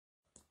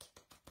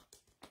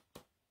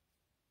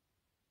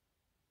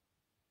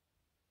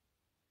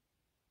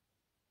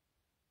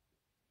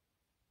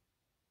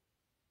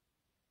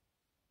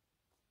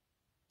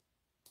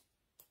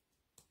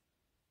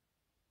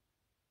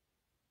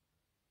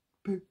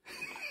boo.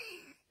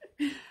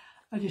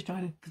 I'm just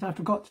trying to, because I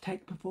forgot to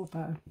take the before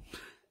photo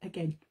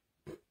again.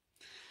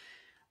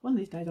 One of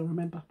these days I'll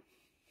remember.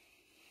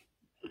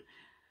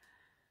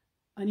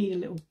 I need a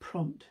little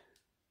prompt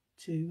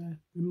to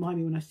remind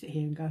me when I sit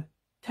here and go,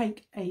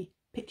 take a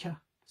picture.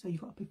 So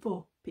you've got a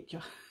before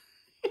picture.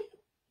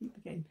 Keep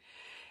forgetting.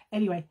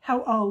 Anyway,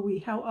 how are we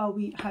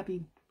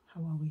having?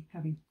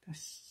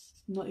 That's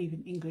not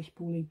even English,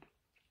 Pauline.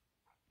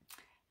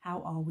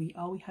 How are we?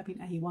 Are we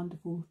having a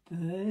wonderful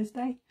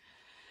Thursday?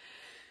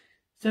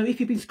 So if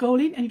you've been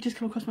scrolling and you've just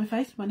come across my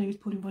face, my name is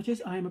Pauline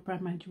Rogers. I am a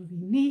brand manager with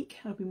Younique.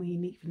 I've been with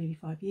Younique for nearly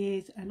 5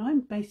 years, and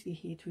I'm basically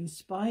here to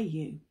inspire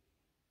you,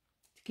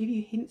 to give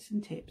you hints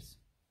and tips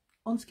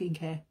on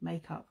skincare,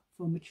 makeup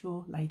for a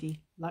mature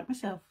lady like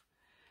myself,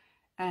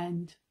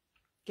 and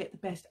get the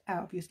best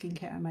out of your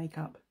skincare and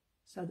makeup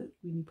so that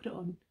when you put it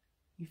on,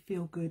 you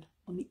feel good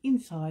on the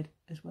inside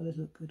as well as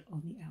look good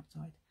on the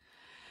outside.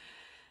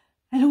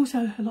 And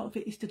also a lot of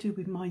it is to do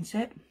with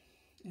mindset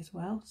as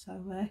well.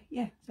 So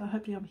yeah, so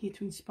hopefully I'm here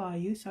to inspire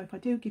you. So if I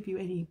do give you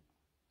any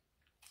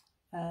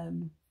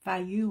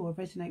value or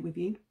resonate with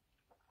you,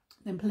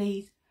 then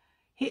please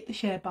hit the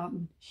share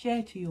button,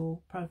 share to your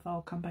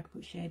profile, come back and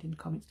put shared in the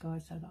comments,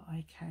 guys, so that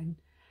I can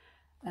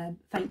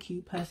thank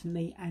you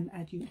personally and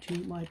add you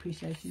to my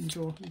appreciation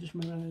drawer. I just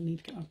remember I need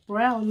to get my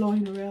brow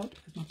liner out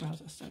because my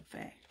brows are so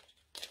fair.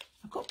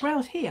 I've got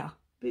brows here,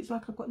 but it's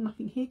like I've got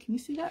nothing here. Can you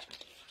see that?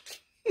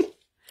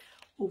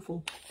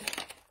 Awful.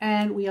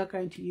 And we are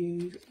going to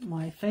use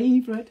my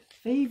favourite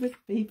because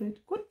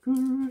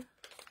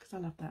I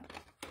love that,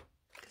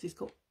 because it's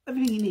got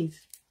everything it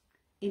needs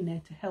in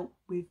there to help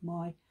with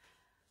my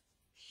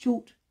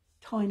short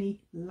tiny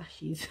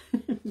lashes.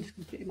 I'm just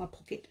going to put it in my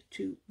pocket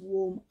to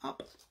warm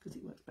up because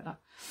it works better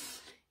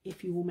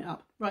if you warm it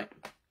up. Right,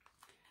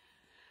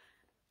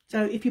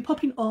 so if you're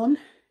popping on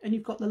and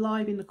you've got the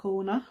live in the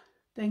corner,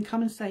 then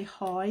come and say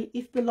hi.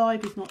 If the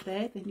live is not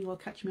there, then you will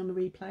catch me on the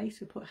replay,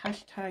 so put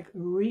hashtag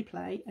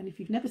replay. And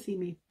if you've never seen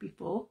me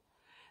before,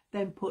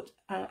 then put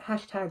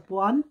hashtag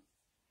 1,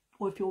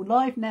 or if you're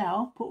live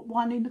now, put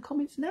 1 in the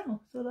comments now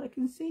so that I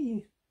can see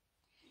you.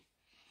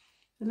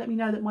 So let me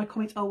know that my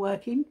comments are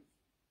working,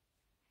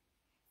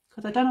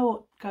 because I don't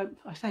know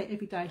I say it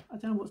every day, I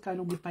don't know what's going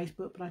on with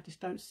Facebook, but I just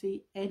don't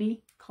see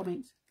any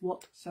comments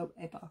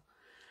whatsoever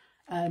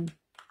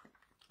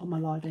on my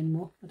live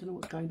anymore. I don't know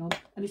what's going on.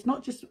 And it's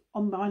not just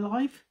on my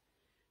live.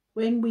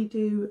 When we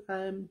do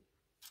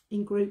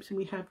in groups and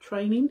we have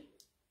training,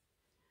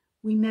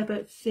 we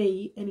never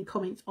see any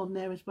comments on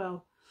there as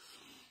well.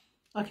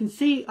 I can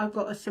see I've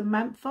got a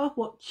Samantha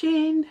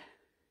watching.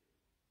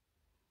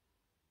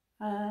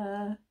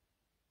 Hi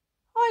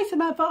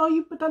Samantha, oh,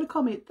 you've done a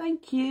comment,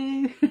 thank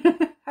you.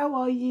 How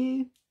are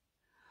you?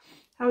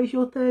 How is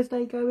your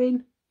Thursday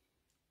going?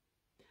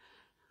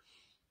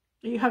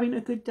 Are you having a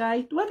good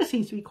day? The weather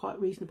seems to be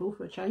quite reasonable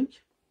for a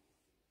change.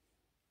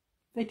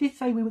 They did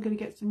say we were going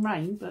to get some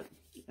rain, but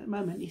at the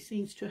moment it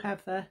seems to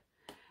have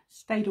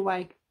stayed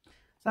away.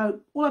 So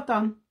all I've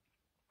done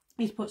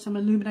is put some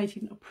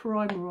illuminating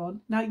primer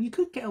on. Now you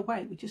could get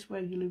away with just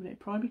wearing illuminated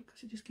primer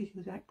because it just gives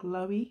you that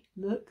glowy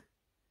look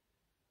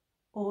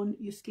on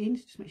your skin.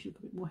 It just makes you look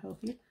a bit more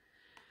healthier.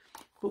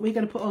 But we're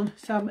going to put on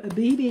some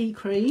BB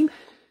cream,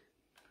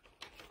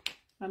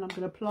 and I'm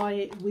going to apply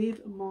it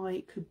with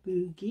my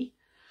Kabuki.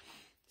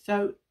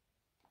 So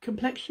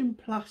Complexion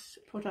Plus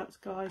products,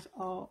 guys,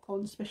 are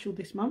on special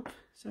this month.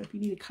 So if you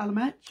need a colour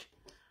match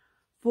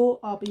for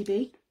our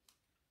BB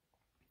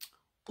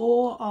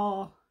or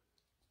our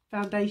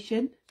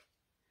foundation,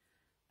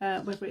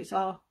 whether it's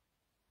our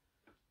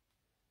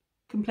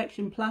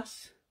Complexion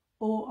Plus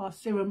or our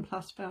Serum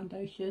Plus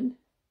foundation,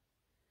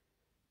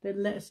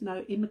 then let us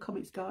know in the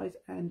comments, guys,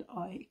 and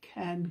I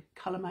can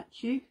colour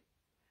match you.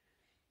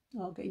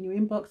 I'll get in your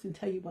inbox and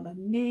tell you what I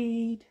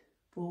need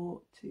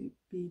to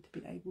be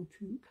able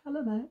to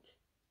colour match.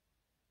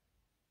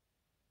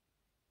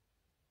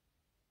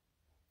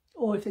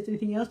 Or if there's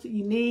anything else that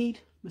you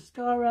need,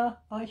 mascara,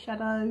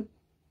 eyeshadow,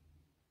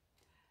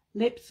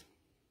 lips,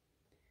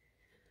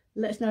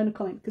 let us know in the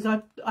comments,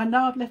 because I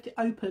know I've left it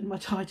open, my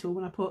title,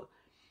 when I put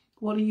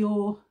what are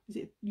your, is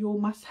it your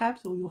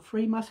must-haves or your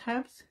 3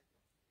 must-haves.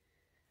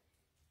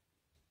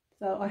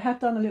 So I have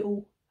done a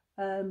little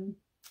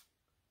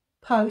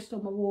post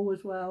on my wall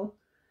as well,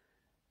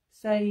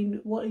 saying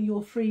what are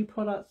your 3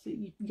 products that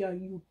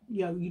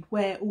you'd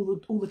wear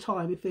all the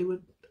time if they were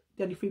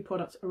the only 3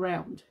 products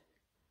around,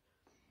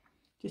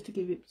 just to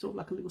give it sort of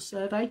like a little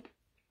survey.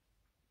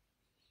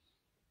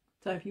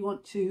 So if you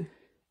want to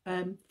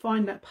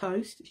find that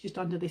post, it's just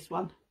under this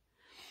one,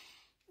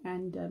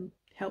 and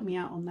help me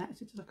out on that.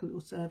 So it's like a little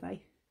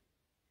survey.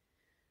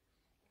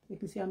 You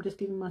can see I'm just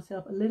giving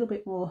myself a little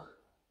bit more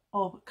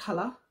of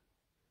colour,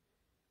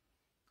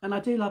 and I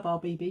do love our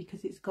BB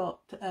because it's got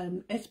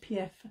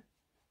SPF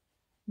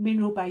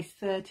mineral base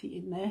 30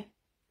 in there.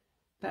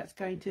 That's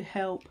going to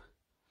help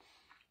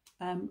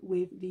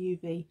with the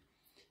UV.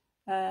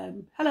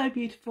 Hello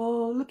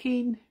beautiful,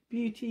 looking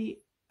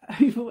beauty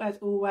oval as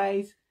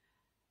always.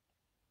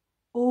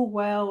 All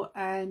well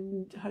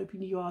and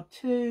hoping you are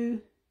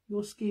too.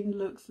 Your skin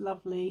looks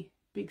lovely.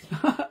 Big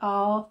smile.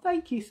 Oh,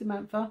 thank you,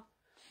 Samantha.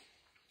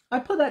 I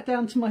put that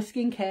down to my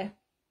skincare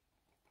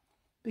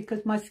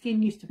because my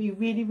skin used to be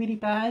really, really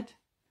bad.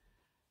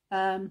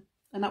 And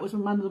that was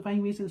one of the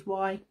main reasons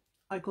why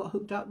I got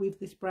hooked up with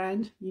this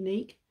brand,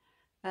 Younique,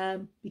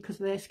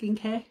 because of their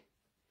skincare.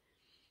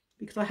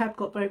 Because I have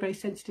got very, very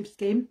sensitive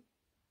skin.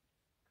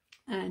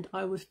 And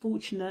I was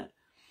fortunate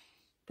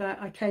that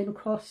I came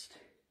across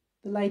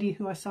the lady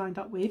who I signed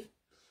up with.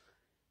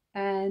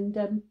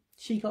 And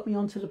she got me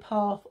onto the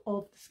path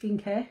of the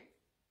skincare.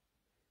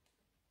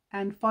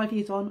 And 5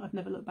 years on, I've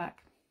never looked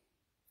back.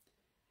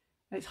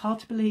 And it's hard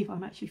to believe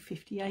I'm actually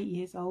 58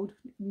 years old.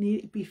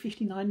 Nearly be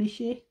 59 this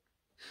year.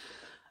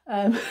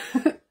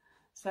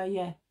 So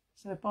yeah,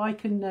 so if I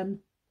can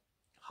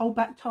hold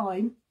back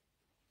time,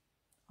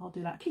 I'll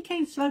do that. I keep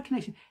getting slow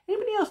connection.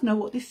 Anybody else know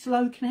what this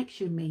slow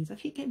connection means? I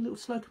keep getting a little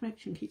slow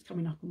connection keeps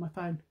coming up on my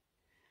phone.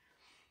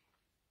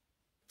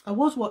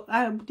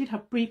 I did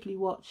have briefly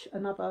watch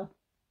another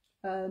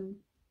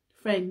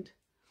friend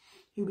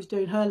who was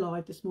doing her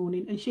live this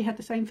morning, and she had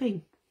the same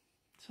thing.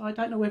 So I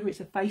don't know whether it's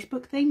a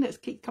Facebook thing that's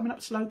keep coming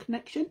up slow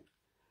connection.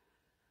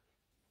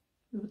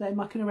 Whether they're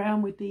mucking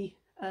around with the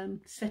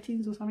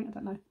settings or something, I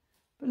don't know.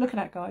 But look at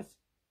that, guys.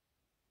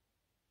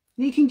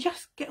 You can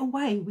just get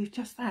away with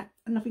just that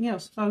and nothing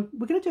else. So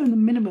we're going to do the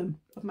minimum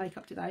of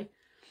makeup today.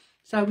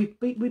 So we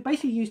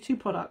basically use 2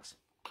 products,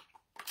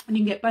 and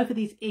you can get both of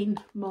these in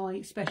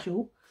my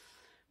special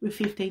with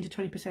 15 to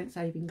 20%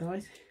 saving,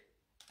 guys.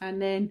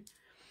 And then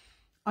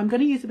I'm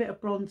going to use a bit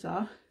of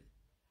bronzer,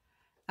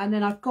 and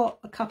then I've got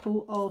a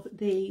couple of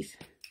these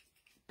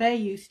Bare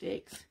You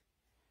sticks,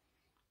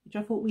 which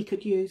I thought we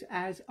could use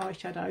as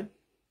eyeshadow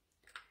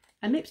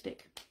and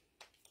lipstick,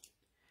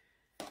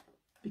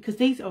 because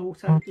these are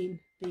also in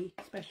the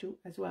special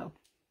as well.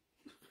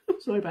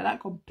 Sorry about that,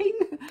 gone ping.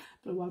 Don't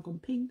know why I've gone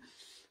ping.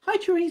 Hi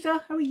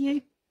Teresa, how are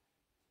you?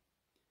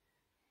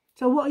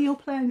 So what are your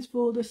plans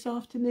for this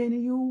afternoon? Are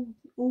you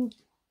all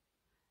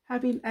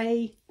having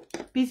a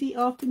busy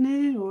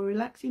afternoon or a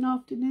relaxing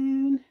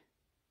afternoon?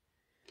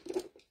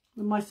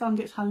 When my son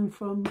gets home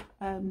from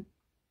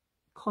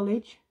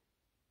college,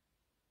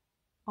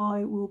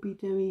 I will be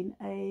doing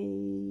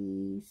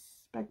a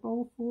spag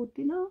bowl for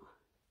dinner.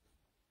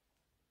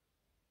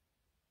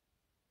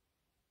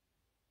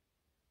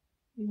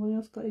 Anyone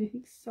else got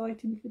anything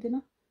exciting for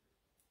dinner?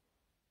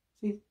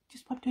 So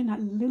just by doing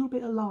that little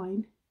bit of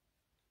line,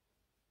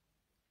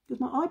 because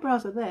my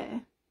eyebrows are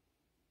there.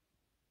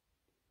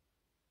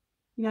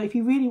 You know, if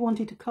you really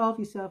wanted to carve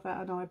yourself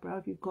out an eyebrow,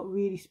 if you've got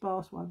really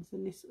sparse ones,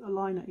 then this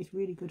liner is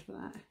really good for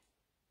that.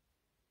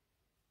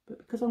 But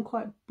because I'm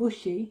quite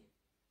bushy,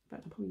 in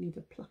fact I probably need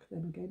to pluck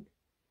them again,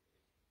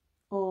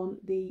 on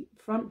the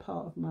front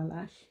part of my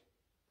lash,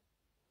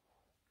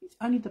 it's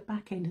only the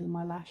back end of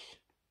my lash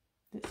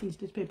that seems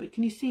to disappear. But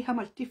can you see how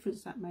much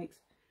difference that makes?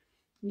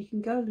 And you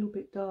can go a little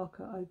bit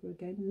darker over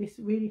again. And this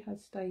really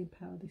has staying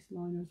power, this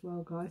liner as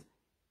well, guys.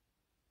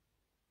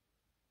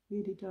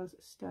 Really does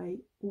stay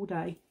all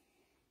day.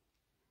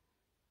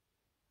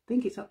 I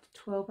think it's up to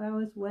 12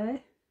 hours wear.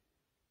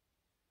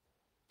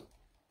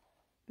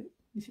 But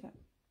you see that?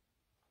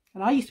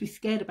 And I used to be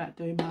scared about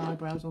doing my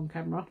eyebrows on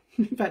camera.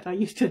 In fact, I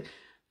used to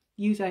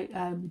use a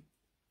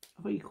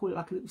what you call it,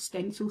 like a little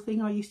stencil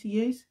thing I used to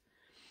use.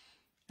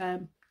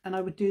 And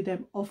I would do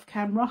them off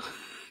camera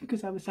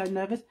because I was so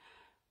nervous.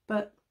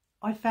 But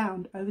I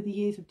found over the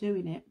years of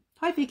doing it,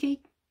 hi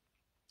Vicky,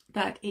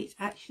 that it's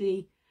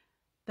actually,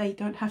 they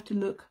don't have to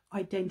look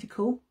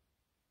identical.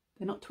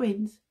 They're not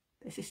twins,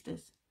 they're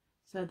sisters.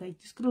 So they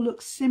just got to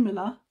look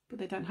similar, but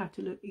they don't have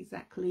to look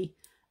exactly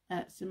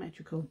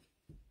symmetrical.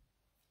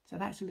 So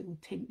that's a little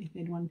tip if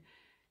anyone,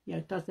 you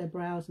know, does their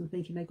brows and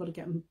thinking they've got to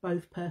get them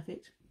both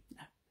perfect.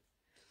 No.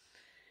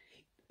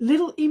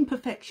 Little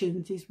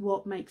imperfections is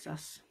what makes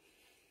us.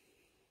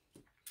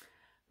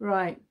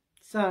 Right,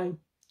 so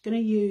going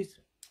to use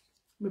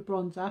my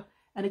bronzer,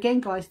 and again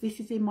guys,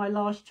 this is in my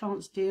last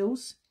chance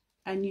deals,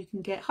 and you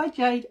can get, hi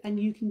Jade, and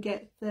you can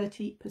get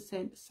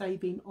 30%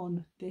 saving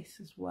on this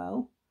as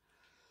well.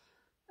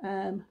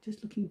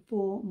 Just looking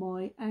for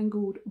my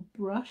angled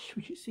brush,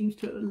 which it seems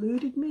to have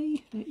eluded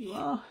me. There you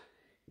are.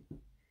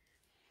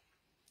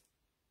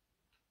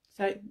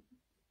 So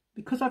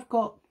because I've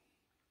got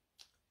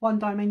one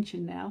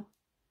dimension now,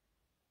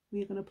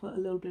 we're going to put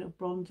a little bit of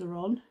bronzer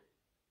on.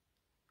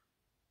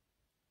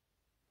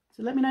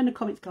 So let me know in the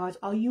comments, guys,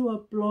 are you a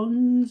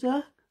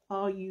bronzer?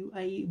 Are you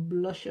a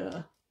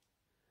blusher?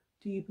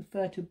 Do you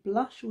prefer to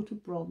blush or to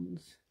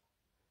bronze?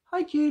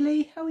 Hi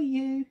Julie, how are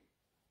you?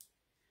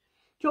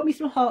 Drop me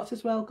some hearts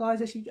as well,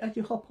 guys, as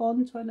you hop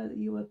on, so I know that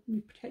you are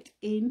protect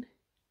in.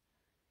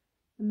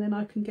 And then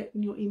I can get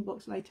in your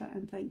inbox later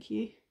and thank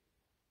you.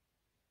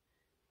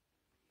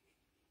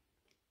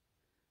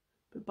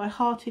 But by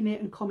hearting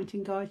it and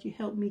commenting, guys, you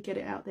help me get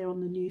it out there on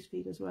the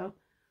newsfeed as well.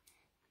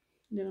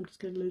 And then I'm just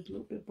going to lose a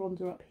little bit of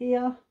bronzer up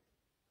here.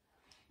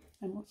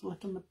 And what's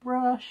left on the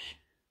brush.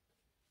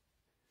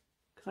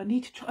 Because I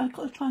need to try, I've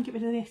got to try and get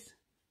rid of this.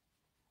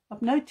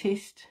 I've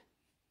noticed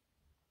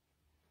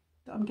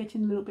that I'm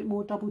getting a little bit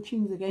more double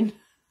chins again.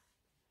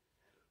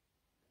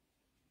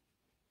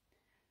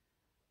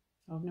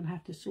 So I'm going to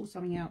have to sort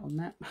something out on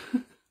that.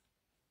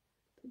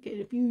 Get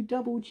a few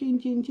double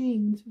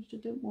chins, which I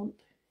don't want.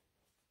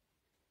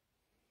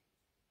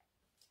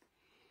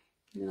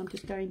 And then I'm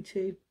just going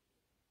to,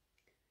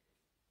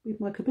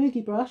 with my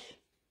kabuki brush,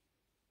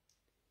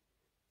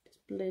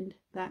 just blend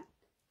that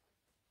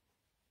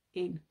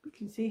in. You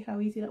can see how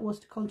easy that was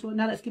to contour.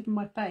 Now that's given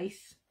my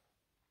face,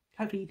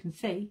 hopefully you can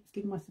see, it's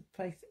given my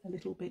face a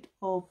little bit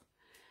of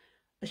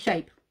a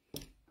shape.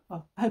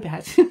 Well, I hope it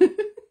has.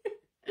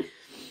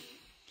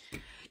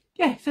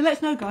 Yeah, so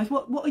let's know, guys,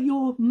 what are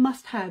your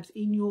must-haves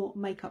in your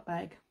makeup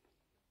bag?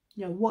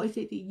 You know, what is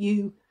it that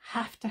you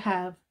have to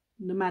have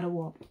no matter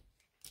what?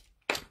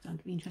 So it'll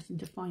be interesting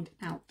to find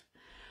out.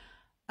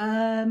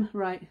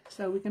 Right,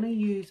 so we're going to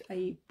use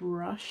a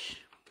brush.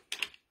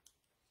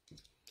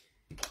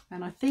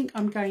 And I think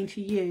I'm going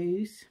to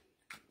use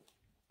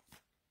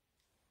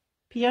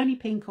Peony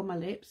Pink on my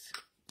lips,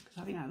 because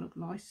I think that looks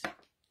nice.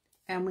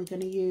 And we're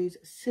going to use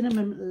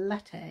Cinnamon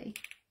Latte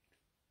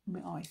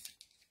on my eyes.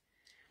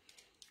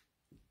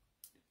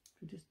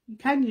 You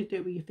can do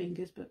it with your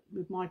fingers, but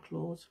with my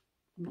claws,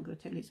 I'm not going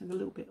to tell you. It's like a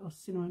little bit of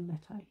Cinnamon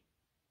Latte.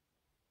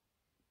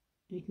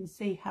 You can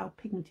see how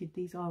pigmented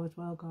these are as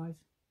well, guys.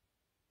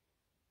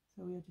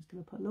 So we are just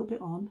going to put a little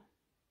bit on.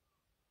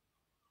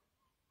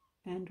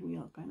 And we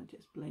are going to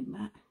just blend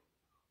that.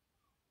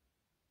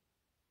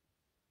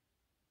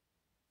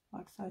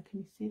 Like so. Can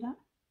you see that?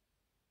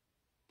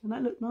 Doesn't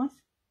that look nice?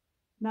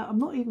 Now, I'm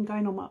not even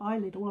going on my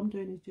eyelid. All I'm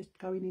doing is just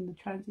going in the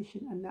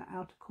transition and that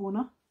outer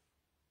corner.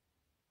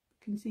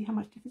 Can you see how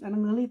much difference? And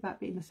I'm going to leave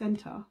that bit in the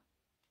centre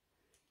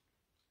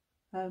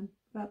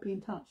without being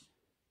touched.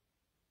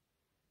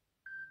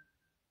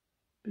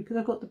 Because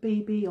I've got the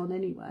BB on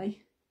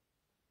anyway,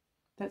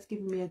 that's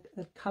giving me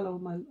a colour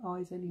on my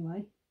eyes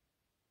anyway.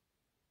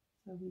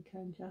 So we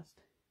can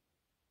just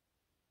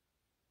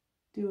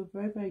do a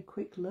very, very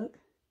quick look.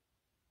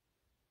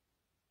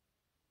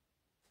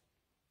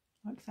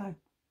 Like so.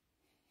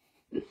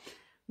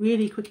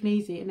 Really quick and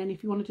easy. And then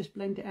if you want to just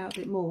blend it out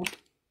a bit more,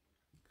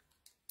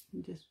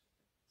 and just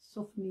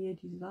soften the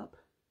edges up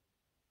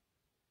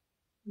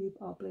with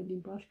our blending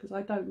brush, because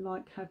I don't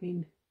like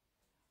having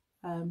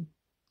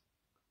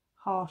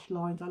harsh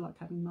lines. I like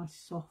having nice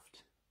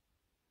soft,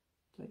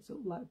 so it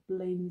sort of like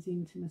blends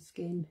into my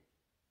skin,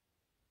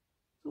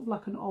 sort of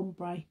like an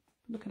ombre.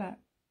 Look at that.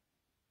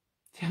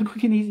 See how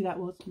quick and easy that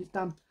was. It's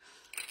done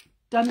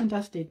and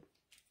dusted.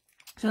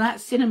 So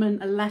that's Cinnamon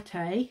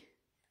Latte.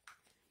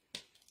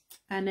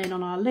 And then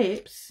on our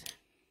lips,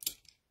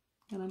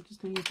 and I'm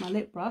just going to use my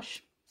lip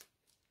brush,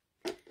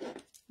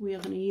 we are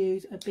going to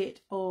use a bit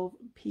of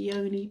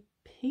Peony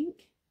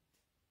Pink.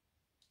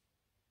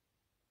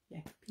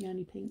 Yeah,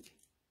 Peony Pink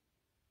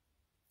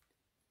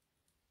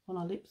on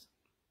our lips.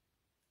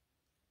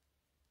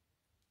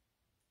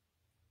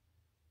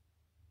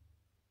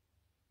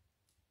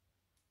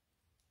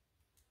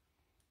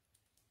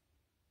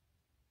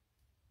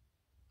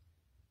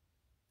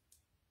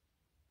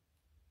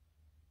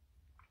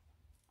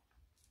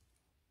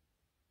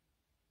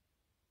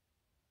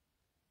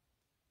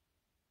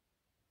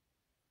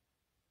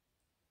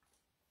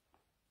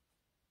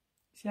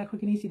 See how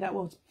quick and easy that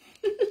was.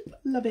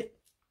 Love it.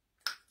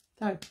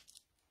 So,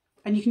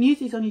 and you can use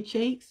these on your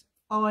cheeks,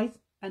 eyes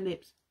and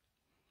lips.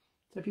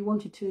 So if you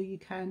wanted to, you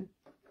can,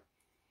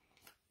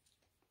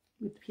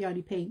 with the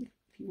Peony Pink,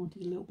 if you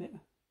wanted a little bit of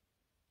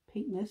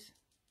pinkness,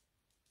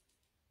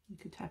 you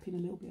could tap in a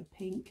little bit of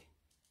pink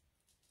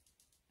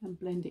and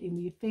blend it in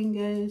with your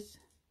fingers.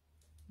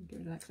 Get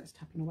rid of that because that's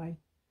tapping away,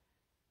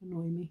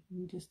 annoying me.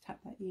 And you just tap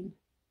that in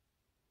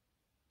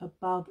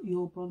above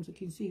your bronzer. You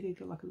can see they've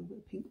got like a little bit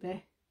of pink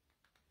there.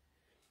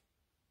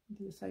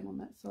 Do the same on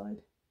that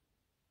side.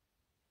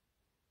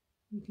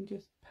 You can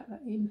just pat that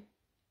in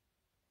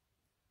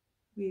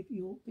with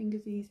your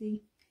fingers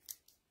easy.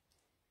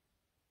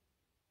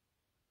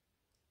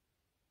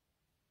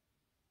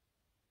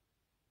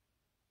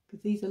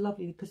 Because these are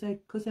lovely, because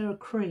they're a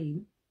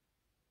cream.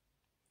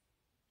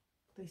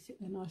 They sit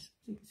there nice,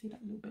 so you can see that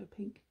little bit of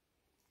pink.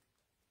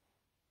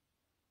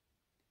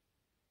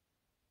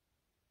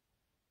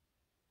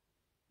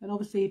 And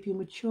obviously, if you're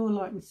mature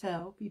like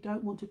myself, you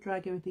don't want to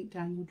drag everything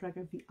down. You'll drag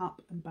everything up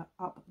and back,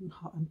 up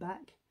and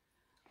back.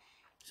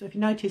 So if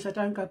you notice, I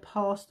don't go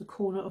past the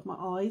corner of my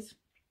eyes.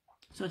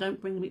 So I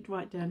don't bring it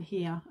right down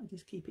here. I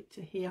just keep it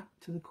to here,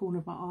 to the corner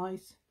of my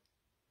eyes.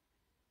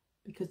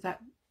 Because that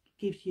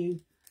gives you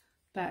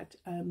that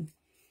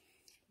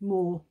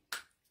more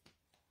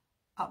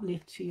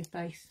uplift to your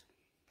face.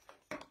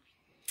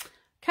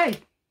 Okay.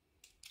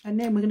 And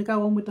then we're going to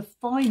go on with the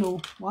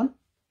final one,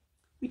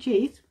 which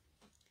is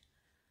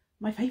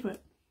my favourite.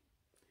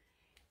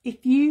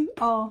 If you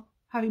are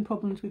having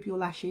problems with your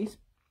lashes,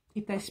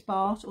 if they're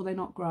sparse or they're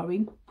not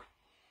growing,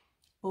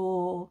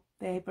 or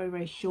they're very,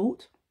 very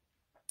short,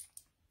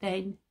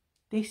 then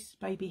this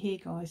baby here,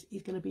 guys,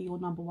 is going to be your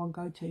 #1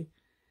 go-to,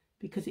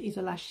 because it is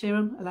a lash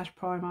serum, a lash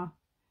primer,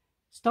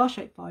 star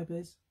shaped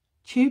fibres,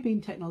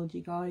 tubing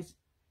technology, guys.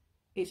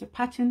 It's a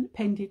patent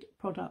pending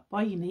product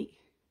by Younique,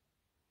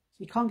 so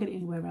you can't get it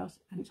anywhere else,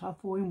 and it's our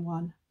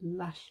 4-in-1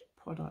 lash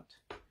product.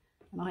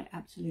 and I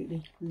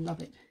absolutely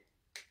love it.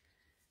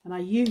 And I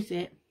use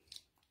it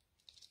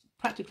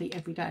practically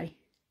every day.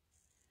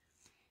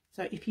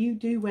 So if you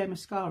do wear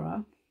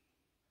mascara,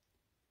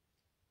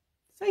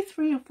 say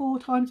 3 or 4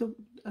 times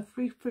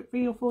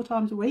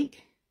a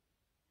week,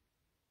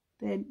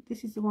 then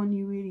this is the one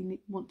you really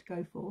want to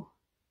go for,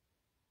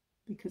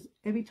 because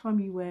every time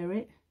you wear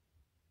it,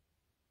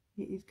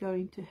 it is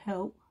going to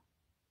help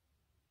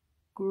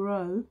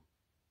grow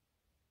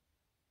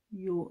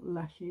your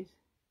lashes.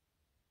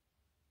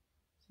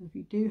 So if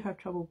you do have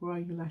trouble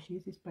growing your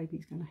lashes, this baby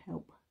is going to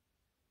help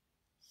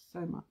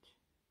so much.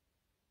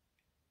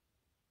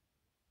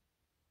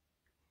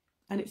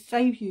 And it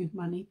saves you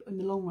money in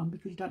the long run,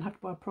 because you don't have to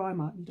buy a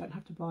primer, you don't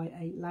have to buy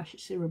a lash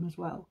serum as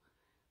well,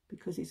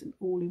 because it's an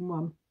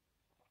all-in-one.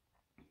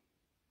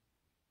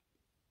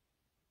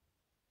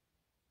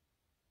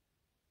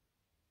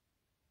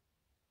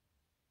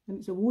 And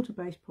it's a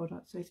water-based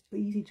product, so it's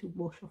easy to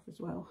wash off as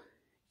well.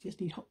 You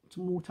just need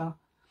some water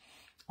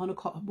on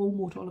warm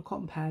water on a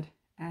cotton pad,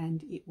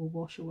 and it will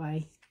wash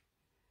away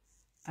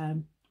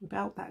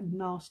without that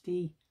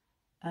nasty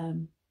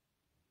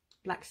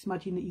black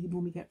smudging that you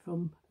normally get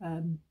from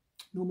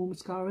normal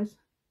mascaras.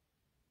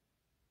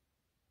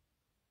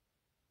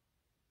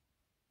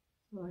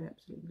 So I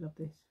absolutely love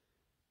this.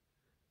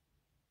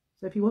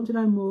 So if you want to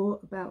know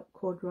more about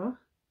Quadra,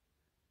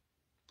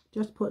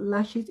 just put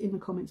lashes in the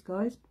comments,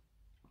 guys.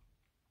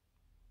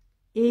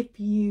 If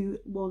you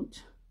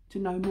want to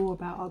know more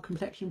about our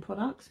complexion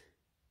products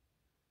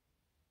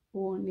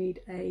or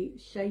need a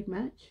shade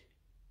match,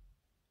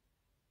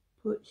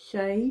 put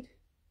shade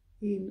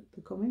in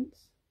the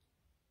comments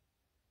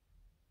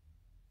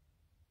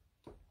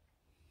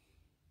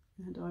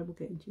and I will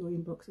get into your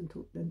inbox and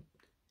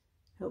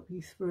help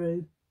you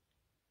through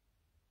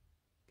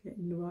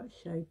getting the right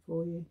shade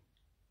for you.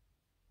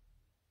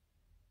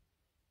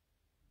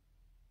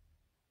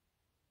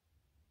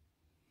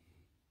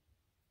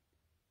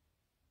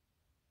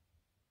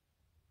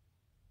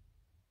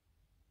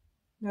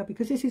 Now,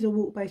 because this is a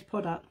water-based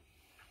product,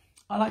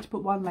 I like to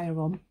put one layer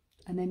on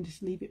and then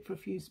just leave it for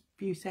a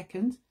few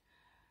seconds.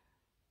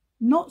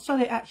 Not so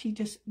that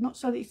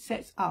it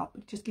sets up,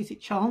 it just gives it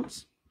a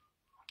chance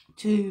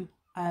to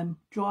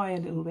dry a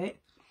little bit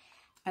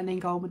and then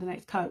go on with the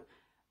next coat.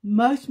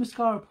 Most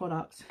mascara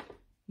products,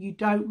 you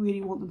don't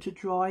really want them to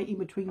dry in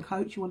between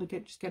coats. You want to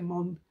just get them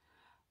on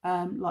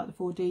like the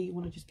 4D, you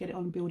want to just get it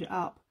on and build it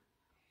up.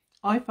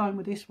 I find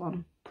with this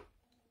one,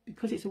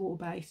 because it's a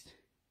water-based,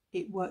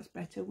 it works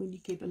better when you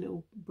give a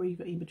little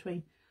breather in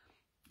between.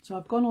 So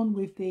I've gone on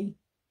with the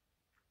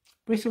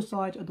bristle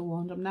side of the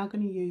wand. I'm now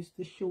going to use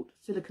the short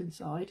silicone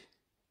side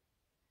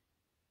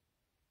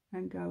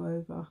and go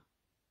over.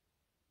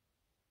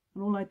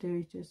 And all I do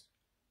is just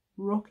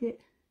rock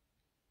it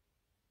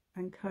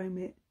and comb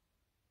it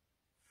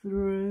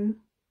through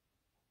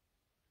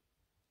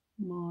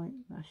my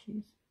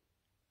lashes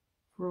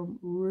from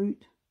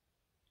root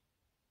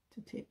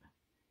to tip.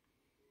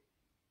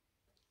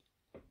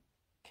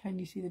 Can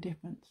you see the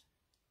difference?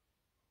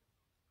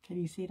 Can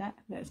you see that?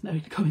 Let us know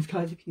in the comments,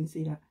 guys, if you can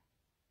see that.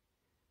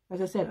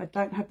 As I said, I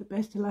don't have the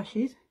best of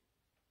lashes,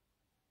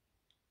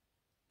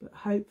 but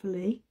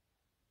hopefully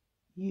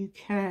you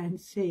can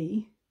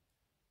see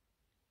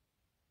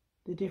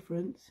the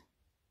difference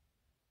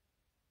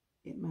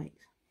it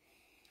makes.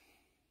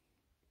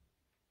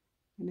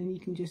 And then you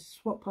can just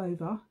swap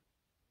over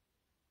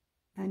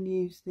and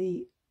use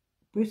the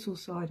bristle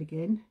side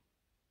again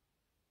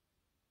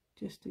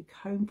just to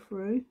comb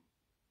through,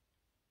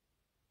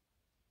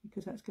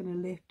 because that's going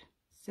to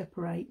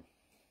separate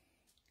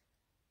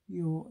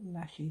your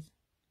lashes.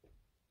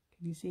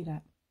 Can you see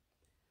that?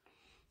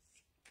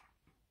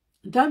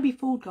 Don't be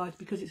fooled, guys,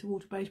 because it's a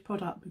water-based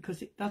product,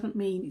 because it doesn't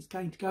mean it's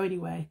going to go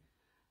anywhere.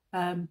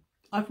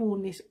 I've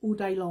worn this all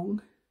day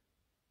long,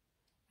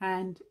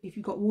 and if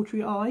you've got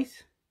watery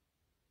eyes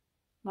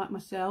like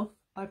myself,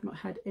 I've not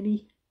had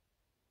any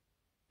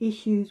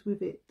issues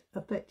with it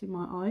affecting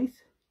my eyes.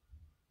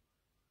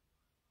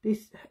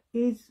 This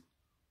is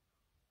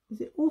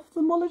it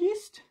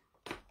ophthalmologist,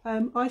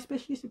 eye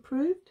specialist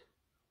approved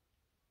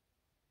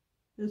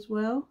as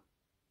well.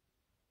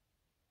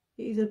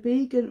 It is a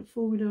vegan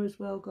formula as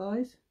well,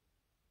 guys.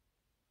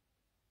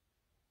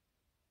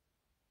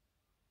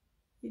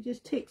 It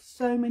just ticks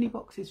so many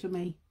boxes for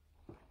me.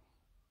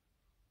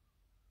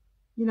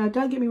 You know,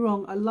 don't get me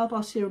wrong, I love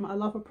our serum, I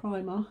love our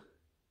primer,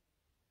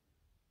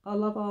 I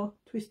love our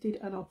Twisted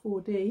and our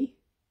 4D,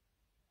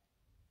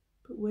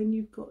 but when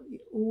you've got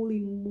it all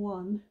in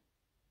one,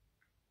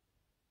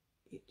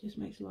 it just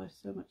makes life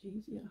so much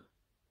easier,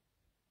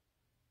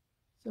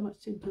 so much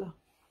simpler.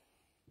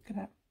 Look at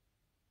that.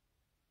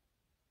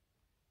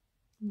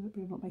 Nope,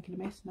 we're not making a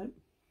mess, nope.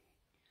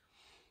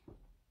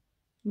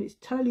 And it's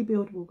totally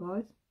buildable,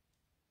 guys.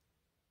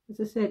 As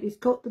I said, it's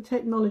got the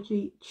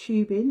technology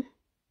tubing,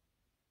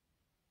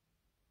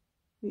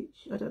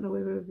 which I don't know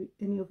whether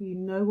any of you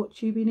know what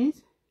tubing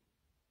is,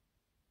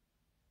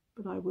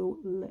 but I will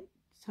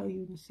tell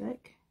you in a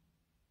sec.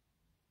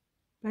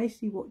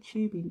 Basically what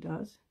tubing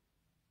does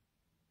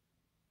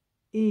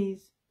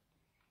is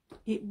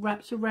it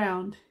wraps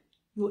around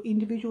your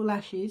individual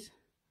lashes,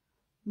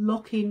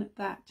 locking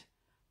that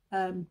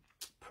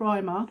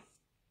primer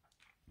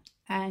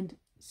and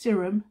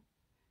serum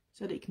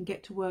so that it can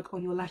get to work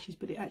on your lashes,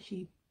 but it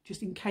actually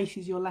just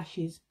encases your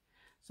lashes.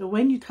 So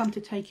when you come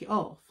to take it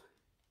off,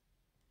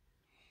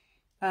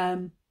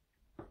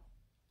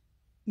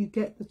 you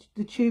get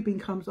the tubing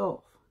comes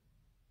off.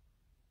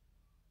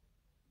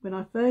 When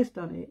I first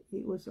done it,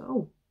 it was,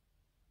 oh,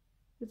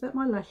 is that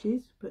my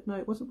lashes? But no,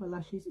 it wasn't my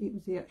lashes, it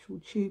was the actual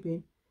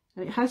tubing.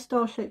 And it has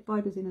star-shaped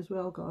fibres in as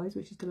well, guys,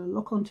 which is going to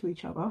lock onto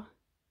each other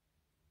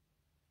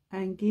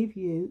and give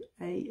you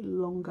a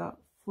longer,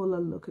 fuller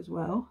look as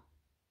well.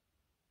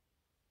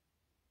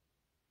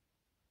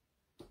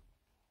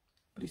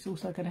 But it's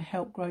also going to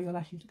help grow your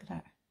lashes. Look at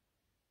that.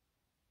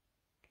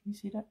 Can you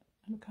see that?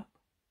 Look up.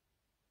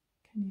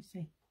 Can you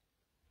see?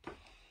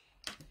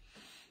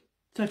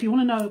 So if you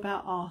want to know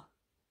about our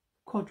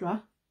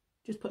Quadra,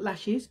 just put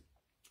lashes.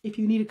 If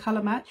you need a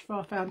colour match for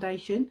our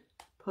foundation,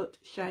 put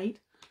shade.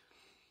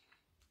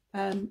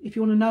 If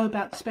you want to know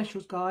about the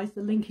specials, guys,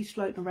 the link is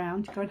floating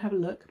around. Go and have a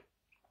look.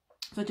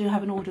 So I do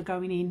have an order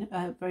going in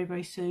very,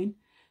 very soon.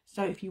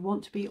 So if you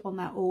want to be on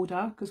that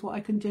order, because what I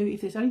can do,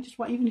 if there's only just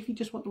one, even if you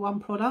just want the one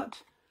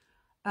product,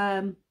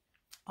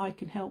 I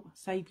can help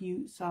save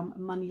you some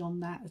money on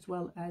that, as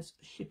well as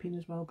shipping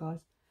as well, guys.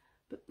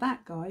 But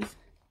that, guys,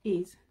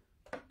 is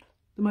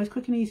the most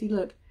quick and easy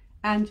look.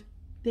 And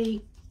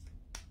the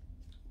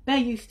Bare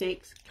You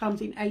sticks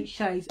comes in 8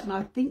 shades, and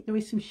I think there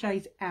is some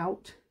shades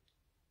out,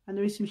 and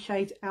there is some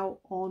shades out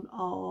on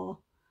our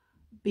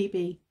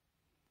BB,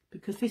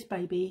 because this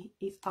baby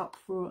is up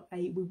for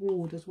a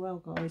reward as well,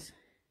 guys.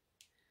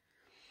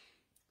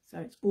 So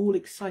it's all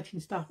exciting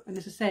stuff. And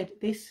as I said,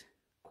 this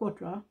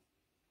Quadra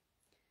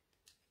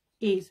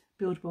is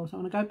buildable. So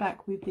I'm going to go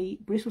back with the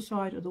bristle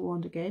side of the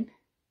wand again.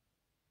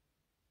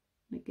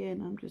 And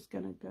again, I'm just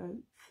going to go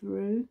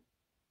through.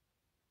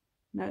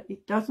 No,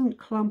 it doesn't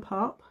clump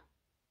up.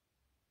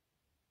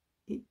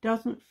 It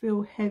doesn't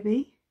feel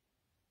heavy.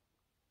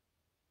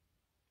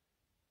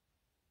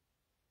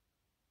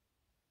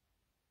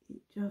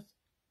 It just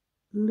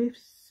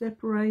lifts,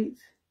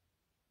 separates,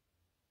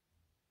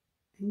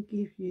 and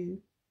gives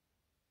you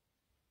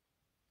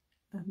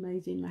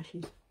amazing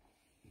lashes.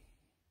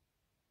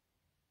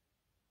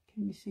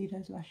 Can you see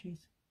those lashes?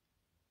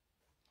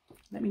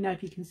 Let me know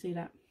if you can see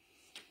that.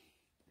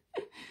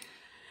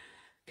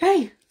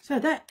 Okay, so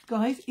that,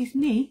 guys, is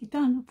me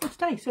done for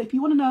today. So if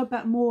you want to know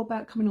more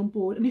about coming on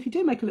board, and if you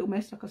do make a little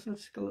mess, like I said,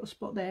 just got a little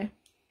spot there,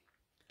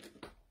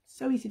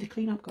 so easy to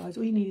clean up, guys.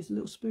 All you need is a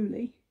little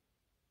spoolie.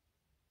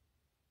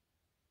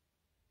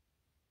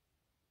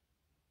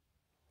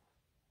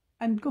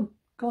 And gone.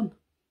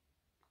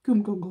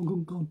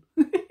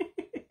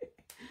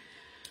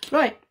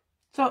 Right,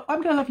 so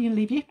I'm going to love you and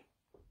leave you.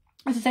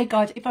 As I say,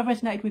 guys, if I've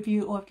resonated with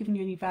you, or I've given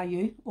you any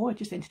value, or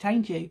just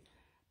entertained you,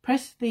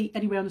 press the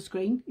anywhere on the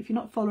screen. If you're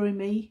not following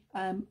me,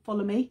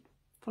 follow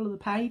the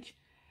page.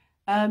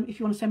 If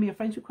you want to send me a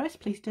friend's request,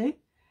 please do.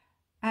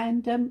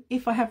 And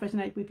if I have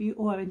resonated with you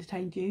or I've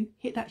entertained you,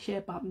 hit that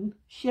share button,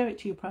 share it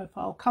to your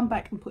profile, come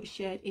back and put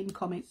shared in the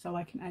comments so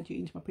I can add you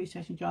into my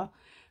appreciation jar.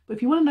 But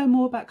if you want to know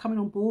more about coming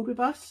on board with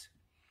us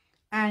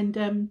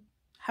and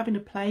having a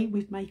play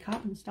with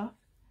makeup and stuff,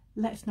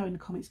 let us know in the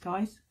comments,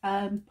 guys,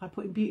 by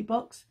putting Beauty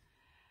Box,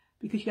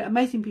 because you get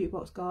amazing Beauty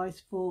Box,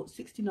 guys, for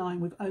 $69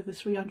 with over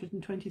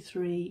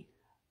 323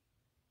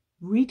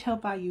 retail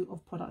value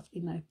of products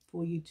in there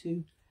for you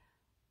to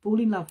fall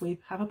in love with,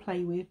 have a play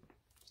with,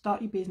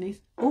 start your business.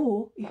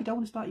 Or if you don't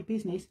want to start your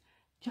business,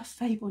 just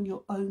save on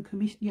your own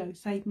commission, you know,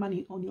 save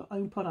money on your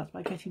own products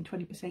by getting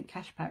 20%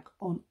 cash back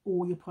on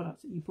all your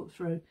products that you put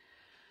through.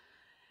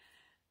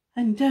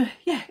 And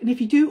yeah, and if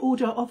you do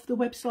order off the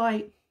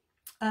website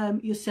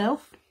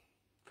yourself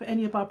for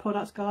any of our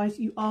products, guys,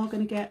 you are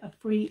going to get a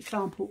free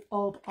sample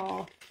of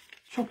our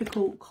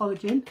tropical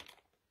collagen,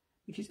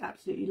 which is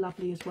absolutely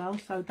lovely as well.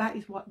 So that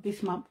is what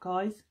this month,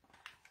 guys.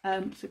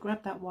 So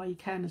grab that while you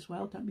can as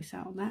well. Don't miss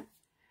out on that.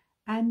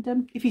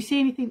 And if you see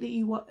anything that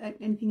you want,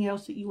 anything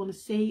else that you want to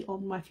see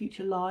on my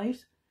future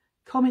lives,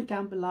 comment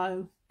down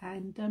below,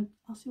 and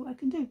I'll see what I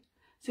can do.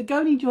 So go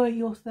and enjoy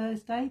your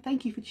Thursday.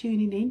 Thank you for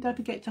tuning in. Don't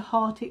forget to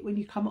heart it when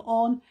you come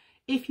on.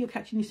 If you're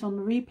catching this on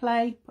the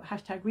replay, put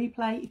hashtag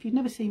replay. If you've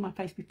never seen my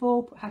face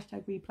before, put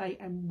hashtag replay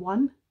and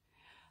 1.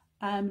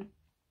 And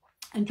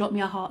drop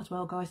me a heart as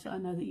well, guys, so I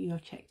know that you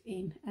have checked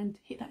in. And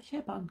hit that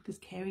share button, because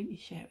caring is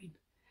sharing.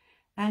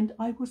 And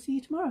I will see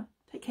you tomorrow.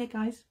 Take care,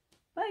 guys.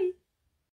 Bye.